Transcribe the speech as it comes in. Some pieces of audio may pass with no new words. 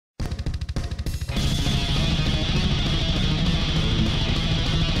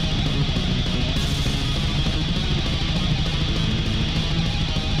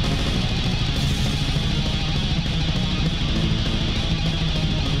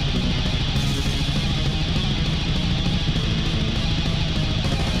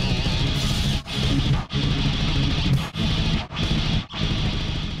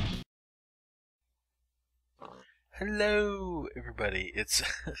Hello, everybody. It's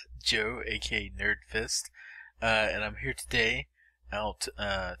Joe, aka NerdFist, and I'm here today out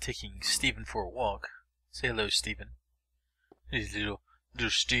taking Steven for a walk. Say hello, Steven. Hey, little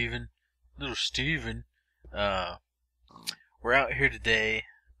Steven. Little Steven. We're out here today,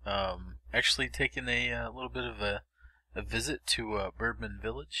 actually taking a little bit of a visit to Birdman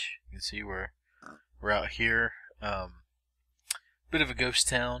Village. You can see we're out here. Bit of a ghost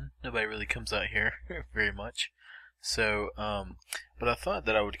town. Nobody really comes out here very much. So, but I thought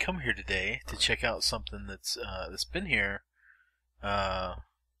that I would come here today to check out something that's been here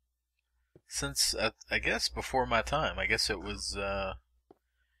since I guess before my time. I guess it was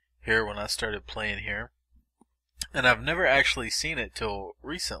here when I started playing here, and I've never actually seen it till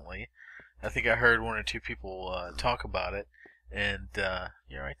recently. I think I heard one or two people talk about it, and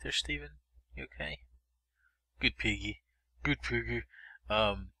you're right there, Steven. You okay? Good piggy. Good piggy.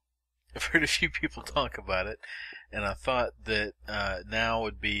 I've heard a few people talk about it, and I thought that now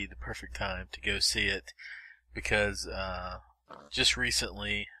would be the perfect time to go see it, because just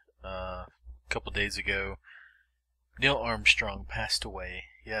recently, a couple days ago, Neil Armstrong passed away.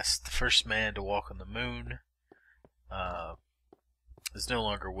 Yes, the first man to walk on the moon is no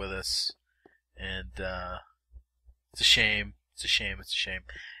longer with us, and it's a shame. It's a shame. It's a shame.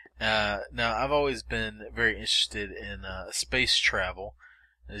 Now, I've always been very interested in space travel.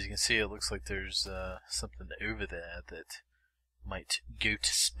 As you can see, it looks like there's something over there that might go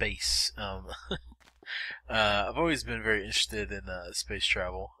to space. I've always been very interested in space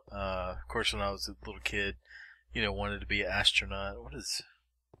travel. Of course, when I was a little kid, wanted to be an astronaut. What is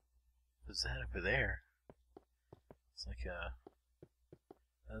that over there? It's like a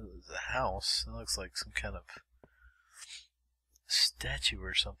house. It looks like some kind of statue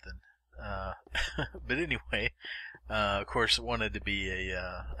or something. But anyway, of course, I wanted to be an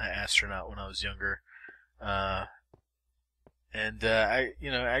astronaut when I was younger. And I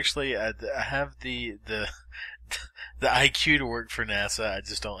have the the IQ to work for NASA. I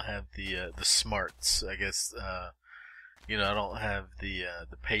just don't have the smarts. I guess I don't have the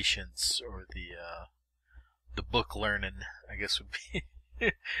patience or the book learning. I guess would be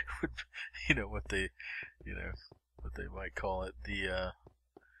what they might call it, the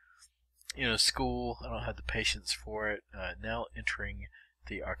school. I don't have the patience for it. Now entering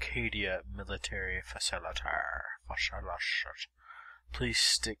the Arcadia military facility. Please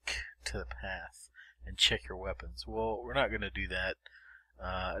stick to the path and check your weapons. Well, we're not going to do that.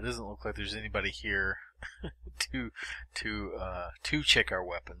 It doesn't look like there's anybody here to check our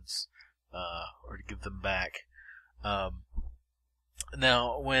weapons or to give them back.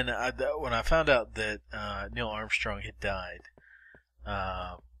 Now, when I found out that Neil Armstrong had died,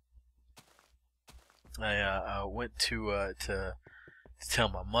 I went to tell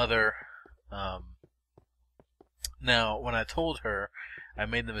my mother. Now, when I told her, I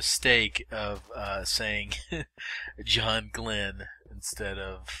made the mistake of saying John Glenn instead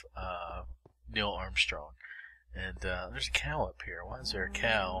of Neil Armstrong. And there's a cow up here. Why is there a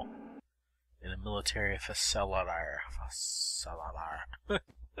cow in a military facility? Hello,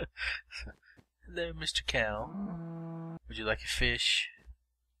 Mr. Cow. Would you like a fish?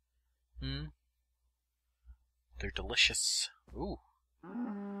 They're delicious. Ooh.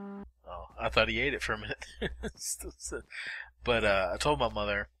 Oh, I thought he ate it for a minute. But I told my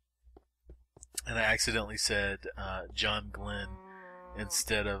mother, and I accidentally said John Glenn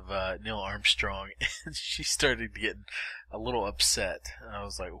instead of Neil Armstrong, and she started getting a little upset. And I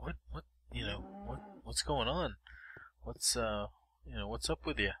was like, what's going on? What's up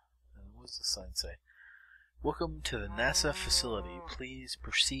with you? And what's the sign say? Welcome to the NASA facility. Please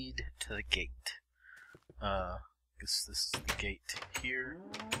proceed to the gate. Guess this is the gate here.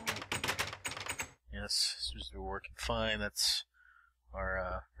 Yes, seems to be working fine. That's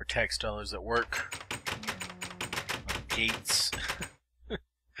our tax dollars at work on gates.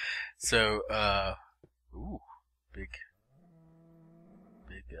 So, big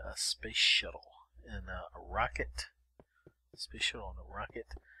space shuttle and a rocket. Space shuttle and a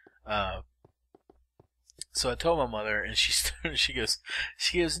rocket. So I told my mother, and she goes,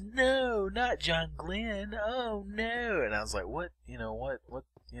 no, not John Glenn. Oh no! And I was like, what?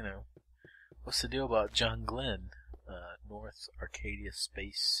 What's the deal about John Glenn? North Arcadia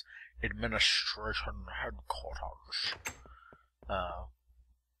Space Administration Headquarters.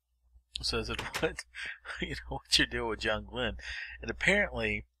 So I said, what? What's your deal with John Glenn? And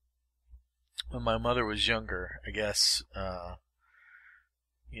apparently, when my mother was younger, I guess,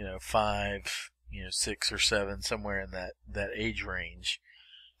 5, 6 or 7, somewhere in that age range,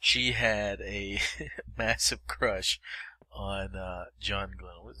 she had a massive crush on John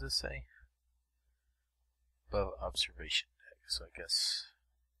Glenn. What does this say? above observation deck. So I guess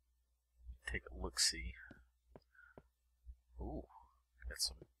take a look-see. Ooh, got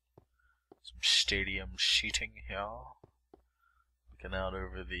some stadium seating here. Looking out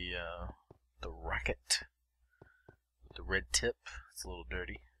over the rocket with the red tip. It's a little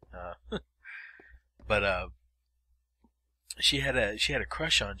dirty, but she had a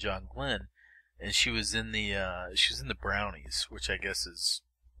crush on John Glenn, and she was in the Brownies, which I guess is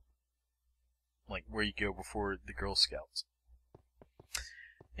like where you go before the Girl Scouts.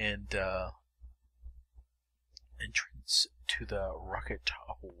 And entrance to the rocket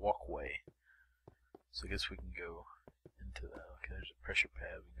walkway. So I guess we can go into the. Okay, there's a pressure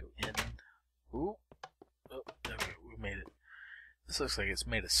pad. We can go in. Ooh, oh, there we go. We made it. This looks like it's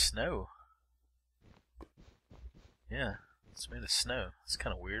made of snow. Yeah, it's made of snow. It's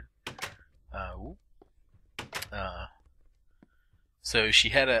kind of weird. Ooh. So she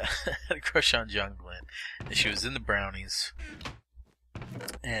had a had a crush on John Glenn, and she was in the Brownies,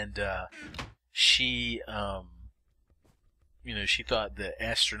 and she she thought that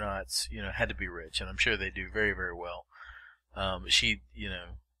astronauts had to be rich, and I'm sure they do very, very well. She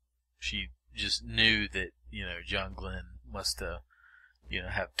just knew that John Glenn must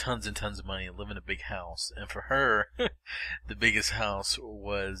have tons and tons of money and live in a big house, and for her, the biggest house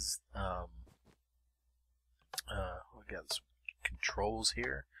was we got some controls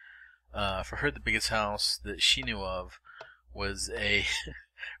here. For her, the biggest house that she knew of was a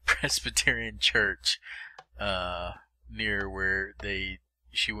Presbyterian church near where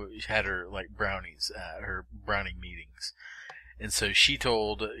she had her brownies at her browning meetings, and so she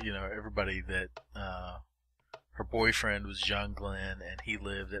told everybody that her boyfriend was John Glenn and he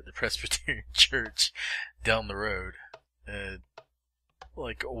lived at the Presbyterian church down the road. It's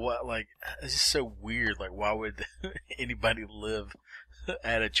just so weird. Like, why would anybody live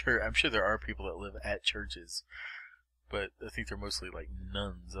at a church? I'm sure there are people that live at churches, but I think they're mostly like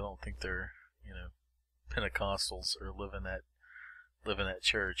nuns. I don't think they're Pentecostals or living at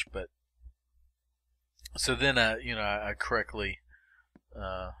church. But so then I correctly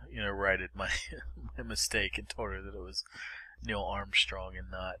righted my my mistake and told her that it was Neil Armstrong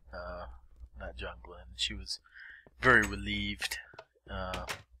and not John Glenn. She was very relieved. I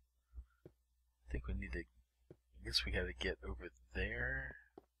think we need to. I guess we got to get over there.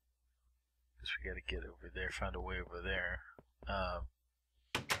 Find a way over there.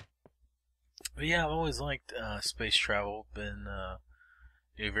 But yeah, I've always liked space travel. Been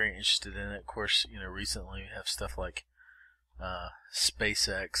very interested in it. Of course, recently we have stuff like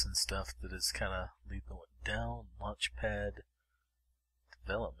SpaceX and stuff that is kind of leading down. Launchpad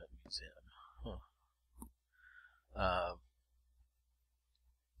Development Museum. Huh.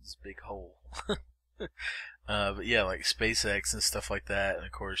 This big hole. But yeah, like SpaceX and stuff like that. And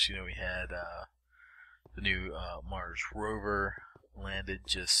of course, we had the new Mars rover landed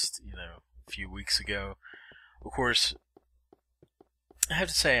just a few weeks ago. Of course, I have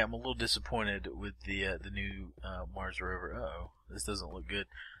to say I'm a little disappointed with the new Mars rover. Uh-oh, this doesn't look good.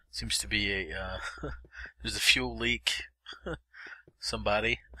 Seems to be a there's a fuel leak.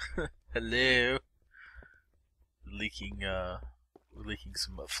 Somebody, hello, leaking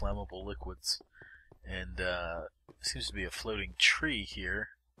some flammable liquids, and seems to be a floating tree here.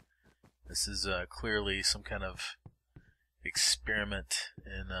 This is clearly some kind of experiment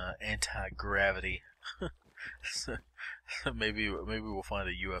in anti-gravity. So maybe we'll find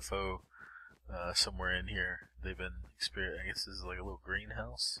a UFO somewhere in here. They've been I guess this is like a little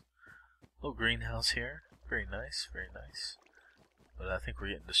greenhouse. Here. Very nice, very nice. But I think we're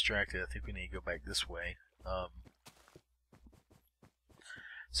getting distracted. I think we need to go back this way.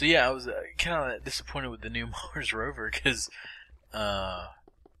 So yeah, I was kind of disappointed with the new Mars rover because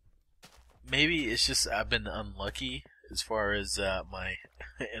maybe it's just I've been unlucky as far as my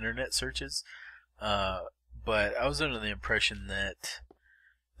internet searches. But I was under the impression that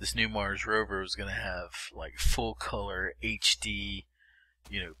this new Mars rover was going to have like full color HD,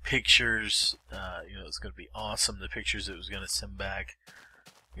 pictures. It's going to be awesome. The pictures it was going to send back.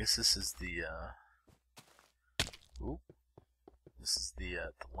 I guess this is the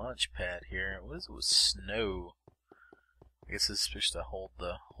launch pad here. What is it with snow? I guess it's supposed to hold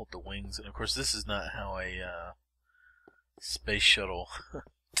the wings. And of course, this is not how a space shuttle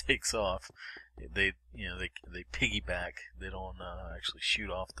takes off. They piggyback. They don't actually shoot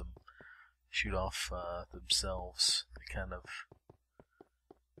off themselves. They kind of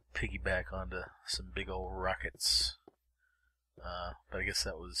piggyback onto some big old rockets. But I guess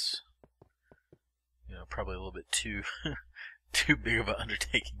that was probably a little bit too too big of an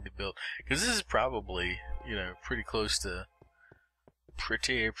undertaking to build, because this is probably pretty close to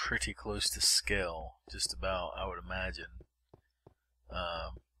pretty close to scale, just about, I would imagine.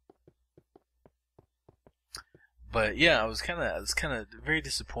 But yeah, I was kind of very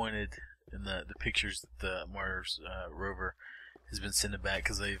disappointed in the pictures that the Mars rover has been sending back,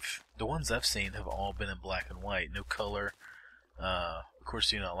 because the ones I've seen have all been in black and white, no color. Of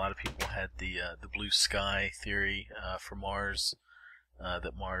course, a lot of people had the blue sky theory for Mars,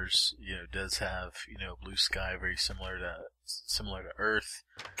 that Mars, does have blue sky, very similar to Earth.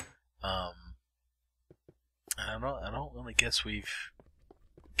 I don't really guess we've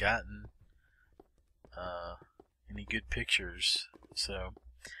gotten any good pictures. So,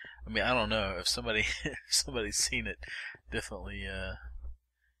 I mean, I don't know if if somebody's seen it. Definitely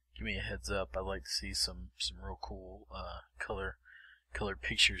give me a heads up. I'd like to see some real cool color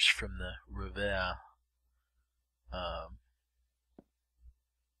pictures from the rover.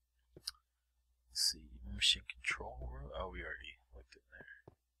 Let's see, mission control room. Oh, we already looked in there.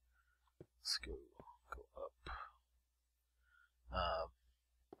 Let's go up.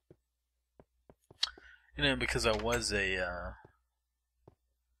 Because I was a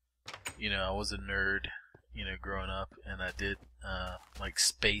nerd, growing up, and I did like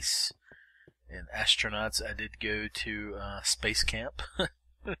space and astronauts. I did go to space camp.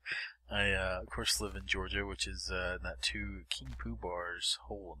 I of course live in Georgia, which is not too King Pooh Bar's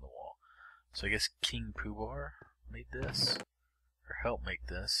hole in the wall. So I guess King Pooh Bar made this, or helped make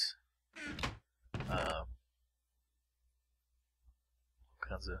this. All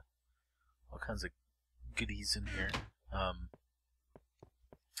kinds of goodies in here.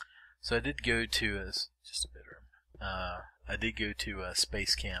 So I did go to just a bedroom. I did go to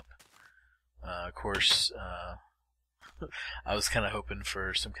space camp. Of course, I was kind of hoping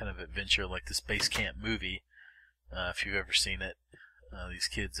for some kind of adventure like the Space Camp movie. If you've ever seen it, these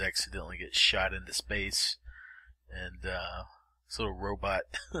kids accidentally get shot into space, and this little robot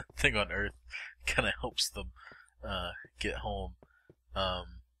thing on Earth kind of helps them get home.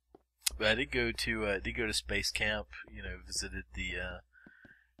 But I did go to space camp. Visited the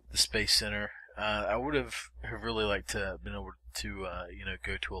space center. I would have really liked to been able to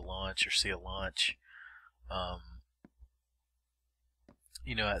go to a launch or see a launch.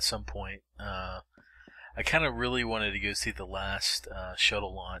 At some point. I kind of really wanted to go see the last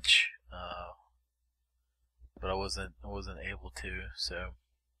shuttle launch, but I wasn't able to. So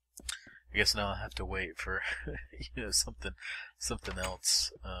I guess now I have to wait for something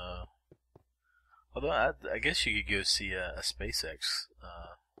else. Although I guess you could go see a SpaceX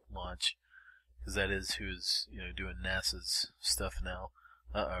launch, because that is who's doing NASA's stuff now.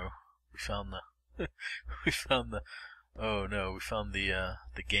 We found the oh no, we found the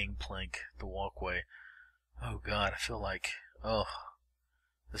gangplank, the walkway. Oh God, I feel like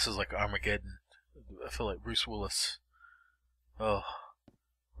this is like Armageddon. I feel like Bruce Willis. Oh,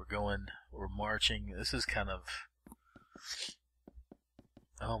 we're marching. This is kind of,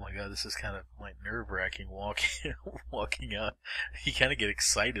 oh my God, this is kind of like nerve-wracking walking out. You kind of get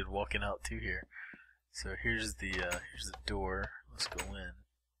excited walking out too here. So here's the door. Let's go in.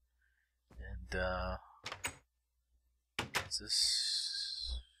 And is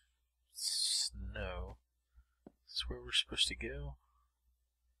this snow? Is this where we're supposed to go?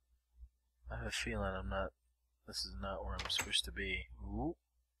 I have a feeling this is not where I'm supposed to be. Ooh.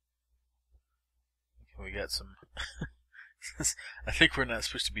 Okay, we got some I think we're not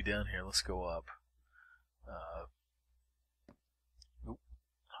supposed to be down here. Let's go up. Oop.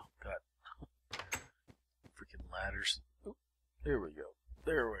 Oh God. Freaking ladders. Oop. There we go.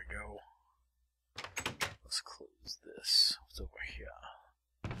 There we go. Let's close this. What's over here?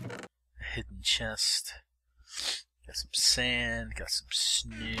 A hidden chest. Got some sand. Got some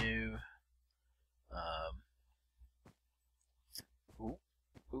snow. Oop.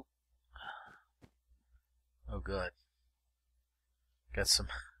 Oop. Oh God. Got there's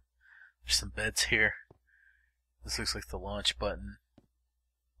some beds here. This looks like the launch button.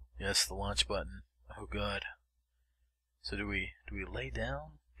 Yes, the launch button. Oh God. So do we lay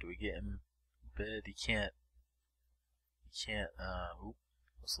down? Do we get in bed? He can't, oop,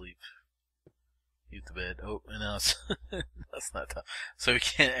 let's leave the bed. Oh, and now it's, that's not tough. So we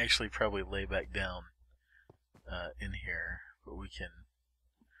can't actually probably lay back down, in here, but we can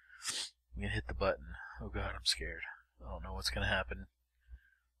hit the button. Oh God, I'm scared. I don't know what's gonna happen.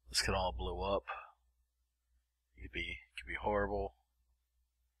 This could all blow up. It could be horrible.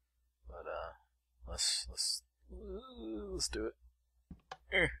 But, let's do it.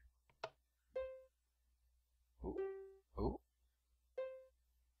 Here. Ooh. Ooh.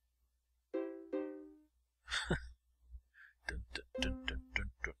 Dun, dun, dun, dun, dun,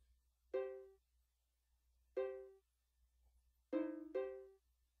 dun.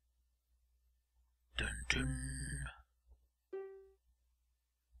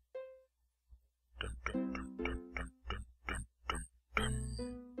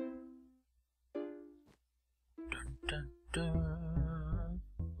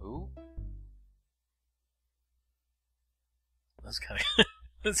 That's kind of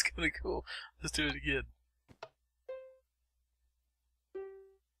that's kind of cool. Let's do it again.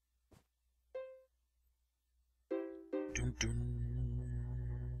 Dun, dun.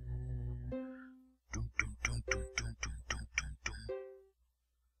 Dun, dun, dun, dun, dun, dun, dun, dun, dun.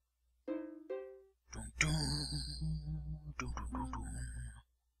 Dun, dun. Dun, dun, dun, dun.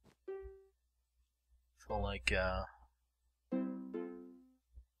 Feel like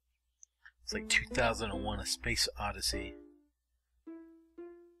it's like 2001: A Space Odyssey.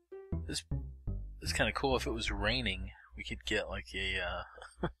 This is kind of cool. If it was raining, we could get like a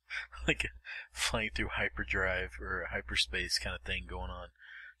like a flying through hyperdrive or hyperspace kind of thing going on.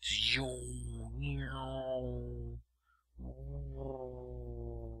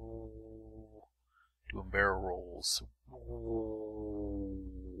 Doing barrel rolls.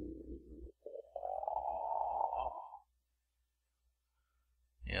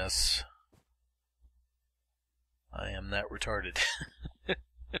 Yes, I am that retarded.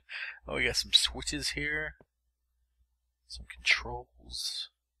 Oh, we got some switches here. Some controls.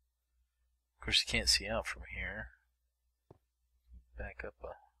 Of course, you can't see out from here. Back up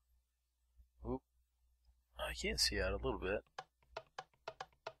a... Oop. Oh, you can see out a little bit.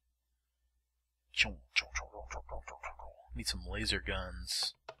 Need some laser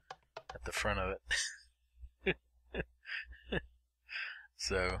guns at the front of it.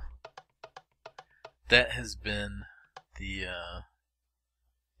 So, that has been the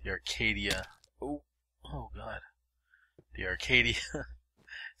Arcadia... Oh God. The Arcadia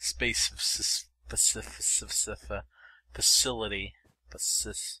Space Facility.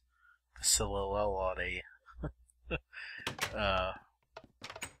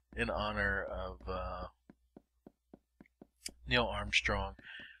 In honor of Neil Armstrong,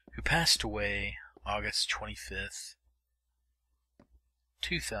 who passed away August 25th,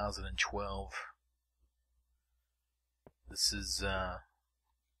 2012. This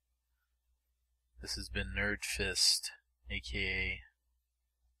has been NerdFist, aka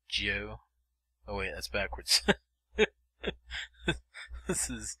Joe. Oh wait, that's backwards. This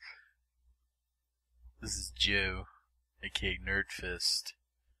is Joe, aka NerdFist,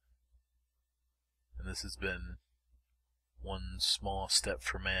 and this has been one small step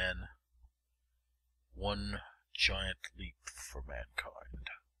for man, one giant leap for mankind.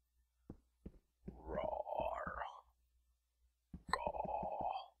 Roar.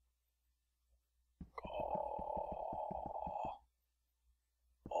 Gaw. Gaw.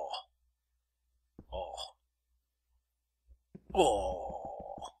 Oh. Oh.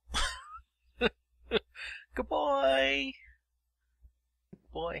 Oh. Goodbye.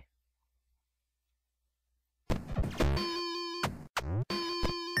 Boy.